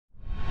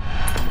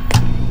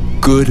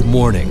Good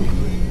morning.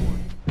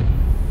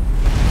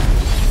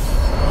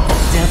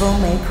 Devil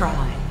May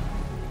Cry.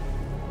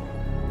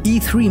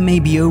 E3 may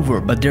be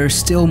over, but there's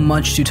still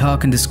much to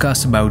talk and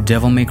discuss about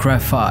Devil May Cry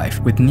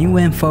 5 with new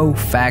info,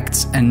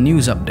 facts, and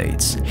news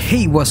updates.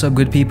 Hey, what's up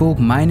good people?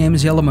 My name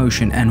is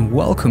YellowMotion and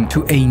welcome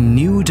to a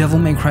new Devil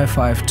May Cry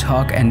 5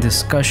 talk and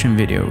discussion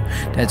video.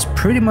 That's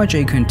pretty much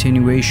a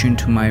continuation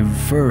to my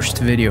first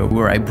video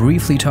where I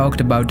briefly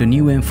talked about the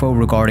new info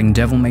regarding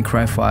Devil May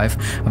Cry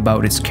 5,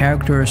 about its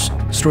characters,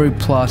 story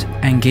plot,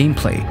 and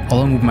gameplay,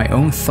 along with my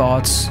own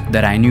thoughts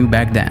that I knew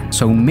back then.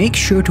 So make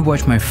sure to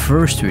watch my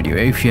first video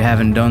if you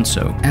haven't done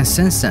so. And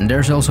since then,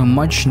 there's also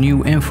much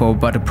new info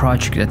about the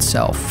project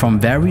itself,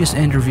 from various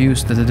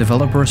interviews that the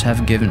developers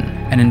have given.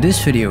 And in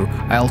this video,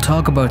 I'll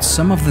talk about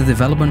some of the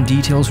development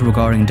details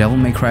regarding Devil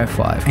May Cry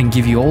 5 and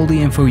give you all the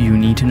info you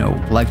need to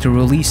know, like the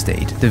release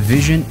date, the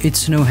vision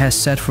Itsuno has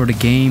set for the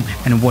game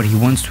and what he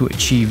wants to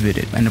achieve with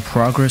it, and the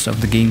progress of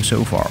the game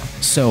so far.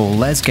 So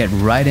let's get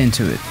right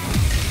into it.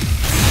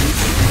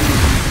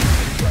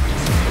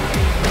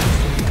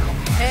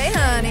 Hey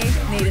honey,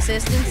 need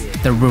assistance?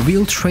 The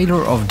reveal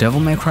trailer of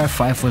Devil May Cry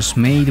 5 was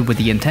made with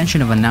the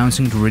intention of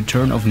announcing the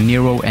return of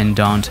Nero and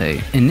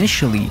Dante.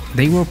 Initially,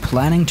 they were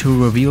planning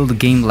to reveal the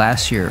game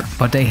last year,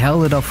 but they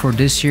held it up for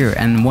this year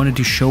and wanted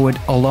to show it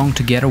along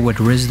together with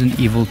Resident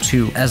Evil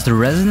 2, as the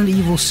Resident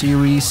Evil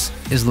series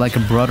is like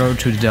a brother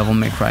to the Devil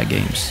May Cry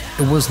games.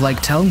 It was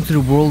like telling to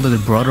the world that the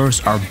brothers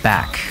are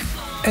back.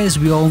 As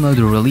we all know,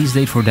 the release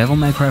date for Devil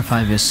May Cry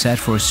 5 is set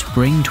for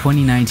spring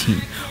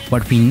 2019,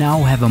 but we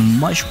now have a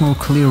much more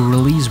clear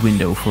release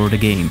window for the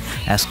game,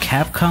 as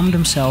Capcom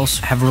themselves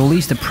have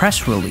released a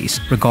press release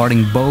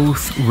regarding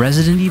both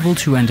Resident Evil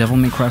 2 and Devil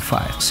May Cry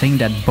 5, saying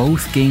that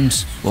both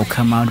games will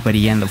come out by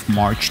the end of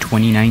March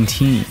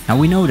 2019. Now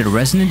we know that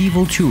Resident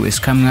Evil 2 is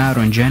coming out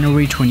on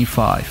January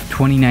 25,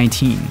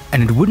 2019,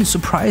 and it wouldn't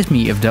surprise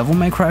me if Devil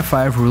May Cry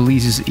 5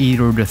 releases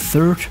either the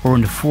 3rd or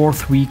in the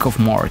 4th week of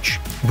March,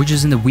 which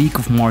is in the week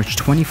of March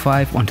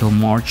 25 until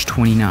March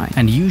 29.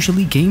 And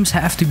usually games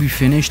have to be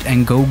finished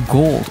and go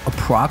gold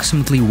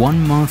approximately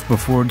 1 month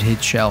before it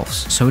hits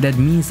shelves. So that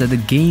means that the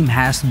game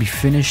has to be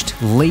finished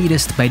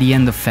latest by the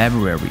end of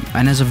February.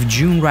 And as of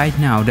June right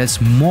now,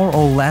 that's more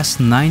or less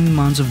 9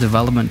 months of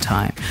development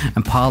time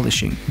and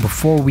polishing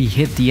before we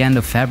hit the end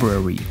of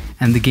February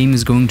and the game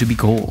is going to be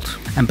gold.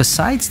 And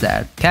besides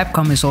that,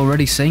 Capcom is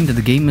already saying that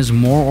the game is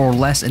more or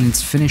less in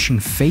its finishing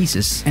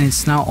phases, and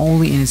it's now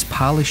only in its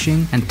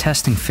polishing and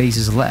testing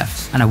phases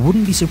left. And I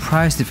wouldn't be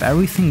surprised if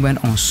everything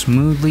went on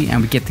smoothly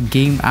and we get the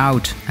game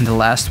out in the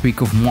last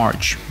week of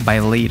March by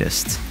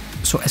latest.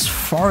 So as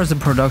far as the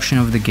production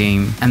of the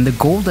game, and the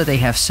goal that they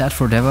have set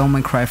for Devil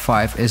May Cry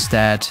 5 is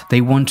that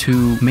they want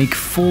to make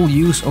full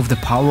use of the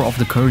power of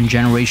the current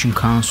generation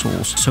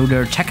consoles. So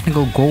their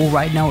technical goal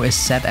right now is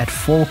set at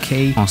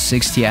 4K on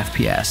 60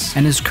 FPS.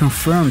 And it's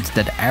confirmed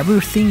that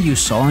everything you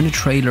saw in the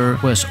trailer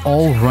was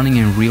all running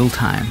in real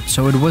time.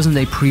 So it wasn't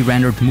a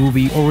pre-rendered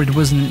movie or it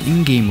wasn't an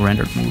in-game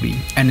rendered movie.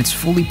 And it's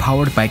fully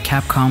powered by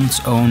Capcom's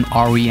own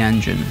RE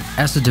engine,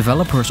 as the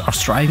developers are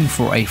striving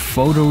for a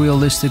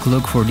photorealistic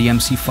look for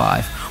DMC5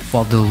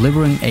 while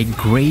delivering a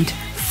great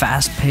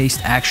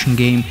fast-paced action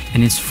game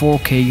in its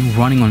 4K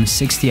running on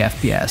 60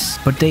 FPS.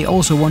 But they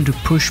also want to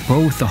push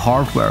both the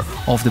hardware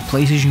of the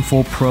PlayStation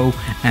 4 Pro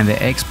and the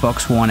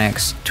Xbox One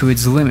X to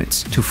its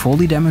limits to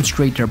fully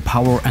demonstrate their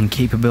power and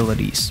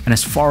capabilities. And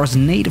as far as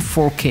native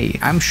 4K,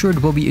 I'm sure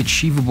it will be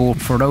achievable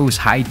for those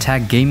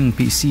high-tech gaming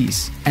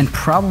PCs, and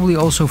probably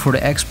also for the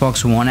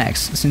Xbox One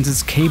X, since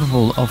it's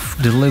capable of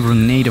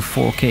delivering native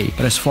 4K.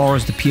 But as far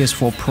as the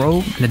PS4 Pro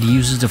that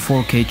uses the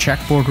 4K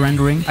checkboard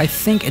rendering, I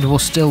think it will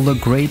still look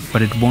great,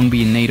 but it won't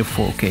be in native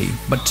 4K.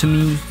 But to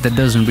me, that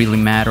doesn't really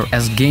matter,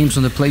 as games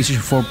on the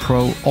PlayStation 4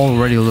 Pro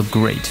already look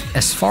great.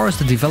 As far as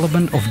the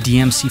development of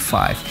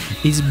DMC5,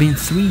 it's been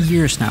 3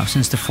 years now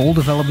since the full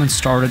development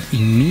started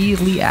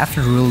immediately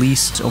after the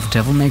release of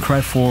Devil May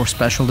Cry 4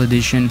 Special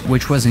Edition,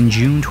 which was in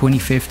June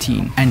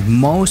 2015. And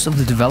most of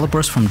the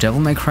developers from Devil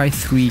May Cry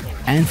 3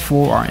 and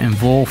 4 are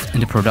involved in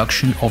the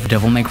production of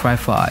Devil May Cry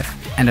 5.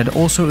 And that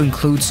also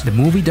includes the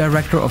movie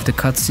director of the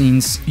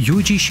cutscenes,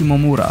 Yuji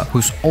Shimomura,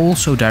 who's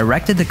also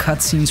directed the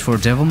cutscenes for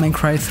Devil May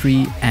Cry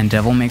 3 and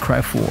Devil May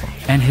Cry 4.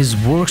 And his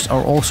works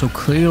are also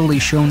clearly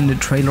shown in the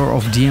trailer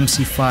of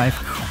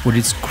DMC5 with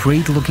its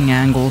great looking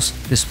angles,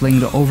 displaying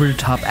the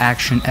over-the-top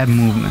action and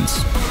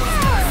movements.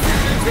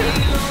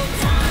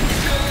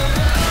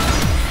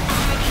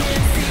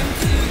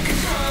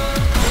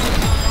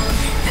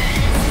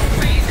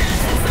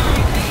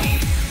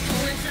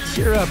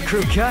 Cheer up,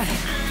 crew cut.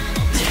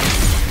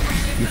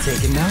 You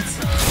taking notes?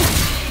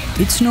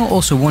 Itsuno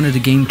also wanted the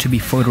game to be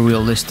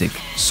photorealistic,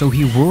 so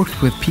he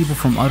worked with people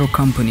from other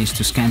companies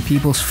to scan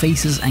people's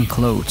faces and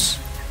clothes.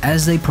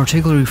 as they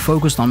particularly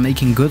focused on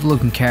making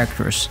good-looking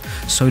characters,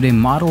 so they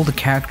modeled the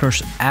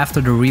characters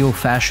after the real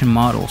fashion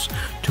models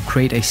to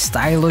create a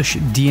stylish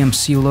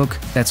DMC look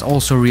that's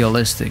also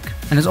realistic.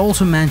 And it's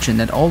also mentioned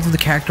that all of the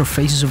character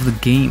faces of the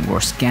game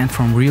were scanned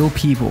from real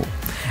people,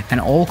 and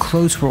all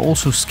clothes were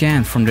also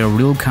scanned from their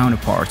real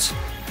counterparts.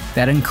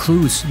 That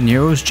includes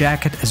Nero's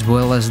jacket as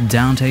well as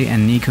Dante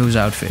and Nico's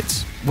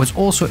outfits. What's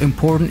also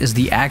important is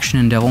the action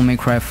in Devil May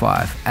Cry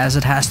 5, as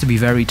it has to be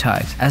very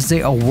tight, as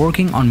they are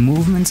working on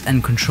movements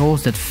and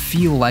controls that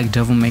feel like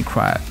Devil May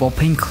Cry, while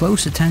paying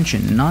close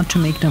attention not to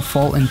make them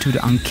fall into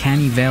the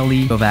uncanny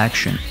valley of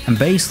action. And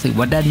basically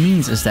what that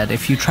means is that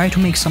if you try to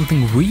make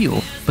something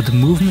real, but the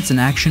movements and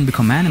action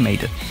become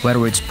animated,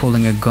 whether it's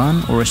pulling a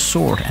gun or a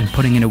sword and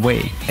putting it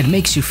away, it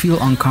makes you feel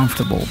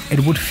uncomfortable. It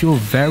would feel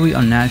very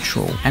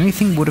unnatural.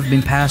 Anything would have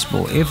been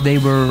passable if they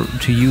were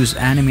to use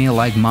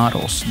anime-like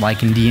models,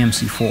 like in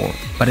DMC4.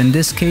 But in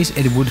this case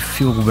it would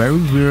feel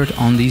very weird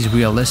on these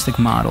realistic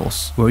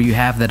models, where you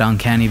have that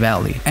uncanny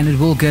valley. And it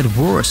will get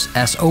worse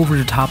as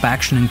over-the-top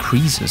action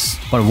increases.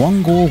 But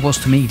one goal was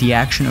to make the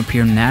action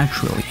appear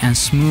naturally and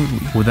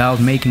smoothly without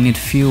making it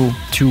feel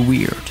too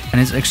weird. And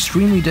it's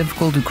extremely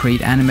difficult to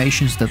create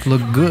animations that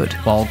look good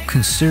while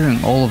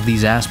considering all of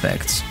these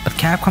aspects. But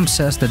Capcom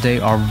says that they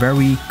are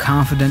very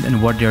confident in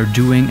what they're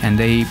doing and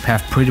they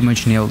have pretty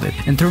much nailed it.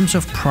 In terms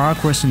of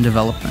progress and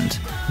development,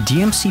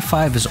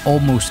 DMC5 is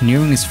almost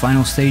nearing its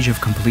final stage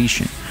of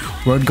completion,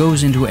 where it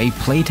goes into a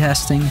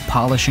playtesting,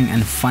 polishing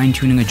and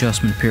fine-tuning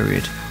adjustment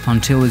period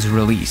until its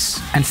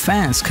release. And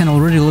fans can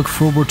already look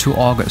forward to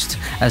August,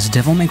 as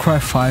Devil May Cry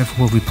 5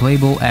 will be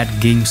playable at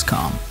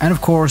Gamescom. And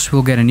of course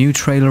we'll get a new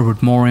trailer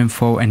with more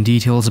info and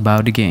details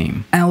about the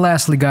game. And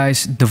lastly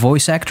guys, the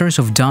voice actors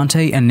of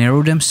Dante and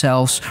Nero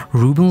themselves,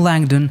 Ruben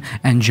Langdon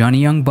and Johnny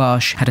Young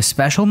Bosch, had a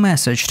special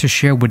message to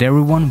share with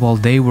everyone while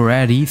they were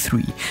at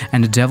E3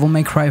 and the Devil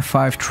May Cry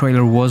 5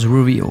 trailer was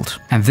revealed.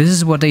 And this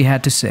is what they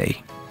had to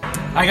say.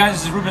 Hi guys,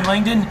 this is Ruben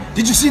Langdon.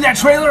 Did you see that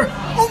trailer?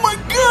 Oh my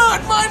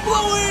god,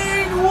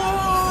 mind-blowing!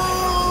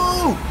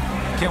 Whoa!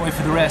 Can't wait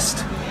for the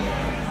rest.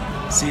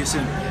 See you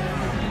soon.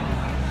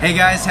 Hey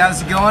guys,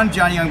 how's it going?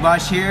 Johnny Young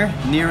Bosch here,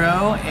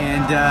 Nero,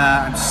 and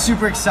I'm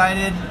super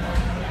excited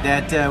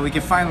that we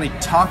can finally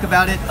talk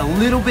about it a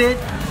little bit,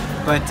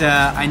 but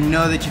I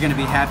know that you're going to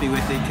be happy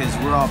with it because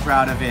we're all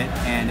proud of it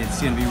and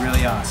it's going to be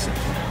really awesome.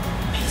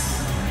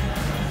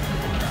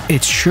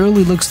 It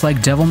surely looks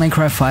like Devil May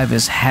Cry 5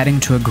 is heading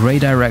to a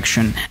great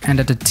direction, and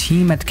that the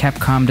team at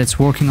Capcom that's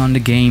working on the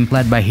game,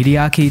 led by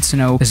Hideaki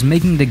Itsuno, is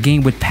making the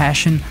game with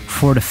passion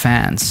for the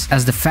fans,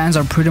 as the fans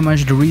are pretty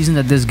much the reason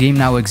that this game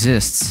now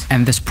exists,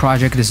 and this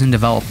project is in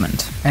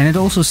development. And it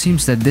also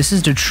seems that this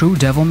is the true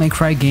Devil May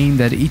Cry game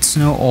that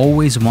Itsuno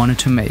always wanted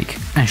to make,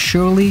 and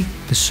surely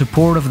the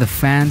support of the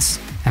fans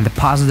and the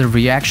positive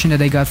reaction that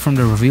they got from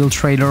the reveal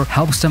trailer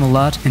helps them a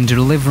lot in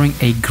delivering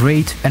a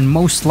great and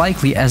most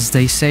likely, as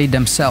they say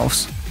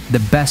themselves, the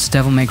best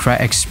Devil May Cry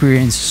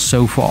experience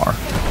so far.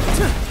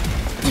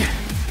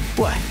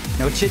 What?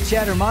 No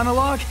chit-chat or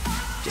monologue?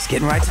 Just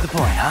getting right to the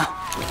point, huh?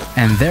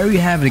 And there you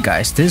have it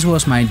guys, this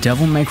was my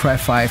Devil May Cry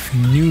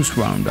 5 news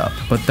roundup.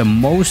 But the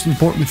most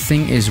important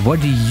thing is,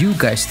 what do you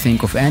guys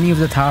think of any of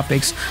the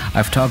topics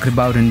I've talked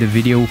about in the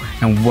video,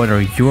 and what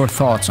are your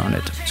thoughts on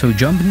it? So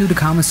jump into the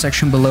comment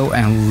section below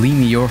and leave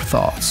me your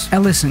thoughts.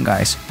 And listen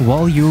guys,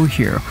 while you're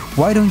here,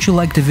 why don't you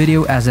like the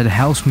video, as it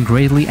helps me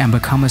greatly, and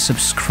become a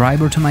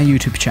subscriber to my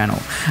YouTube channel,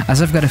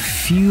 as I've got a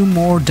few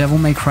more Devil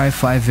May Cry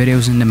 5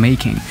 videos in the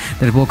making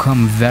that will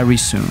come very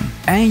soon.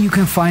 And you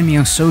can find me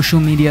on social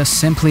media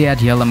simply at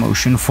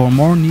YellowMotion for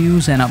more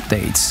news and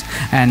updates.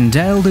 And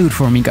that'll do it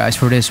for me guys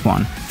for this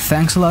one.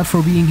 Thanks a lot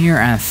for being here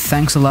and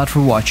thanks a lot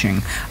for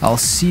watching. I'll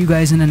see you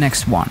guys in the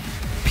next one.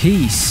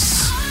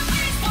 Peace.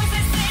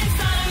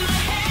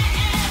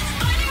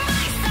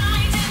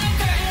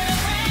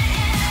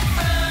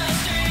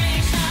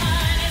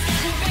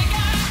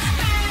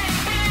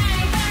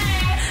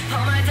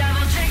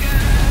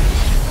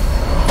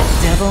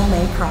 Devil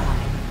May Cry.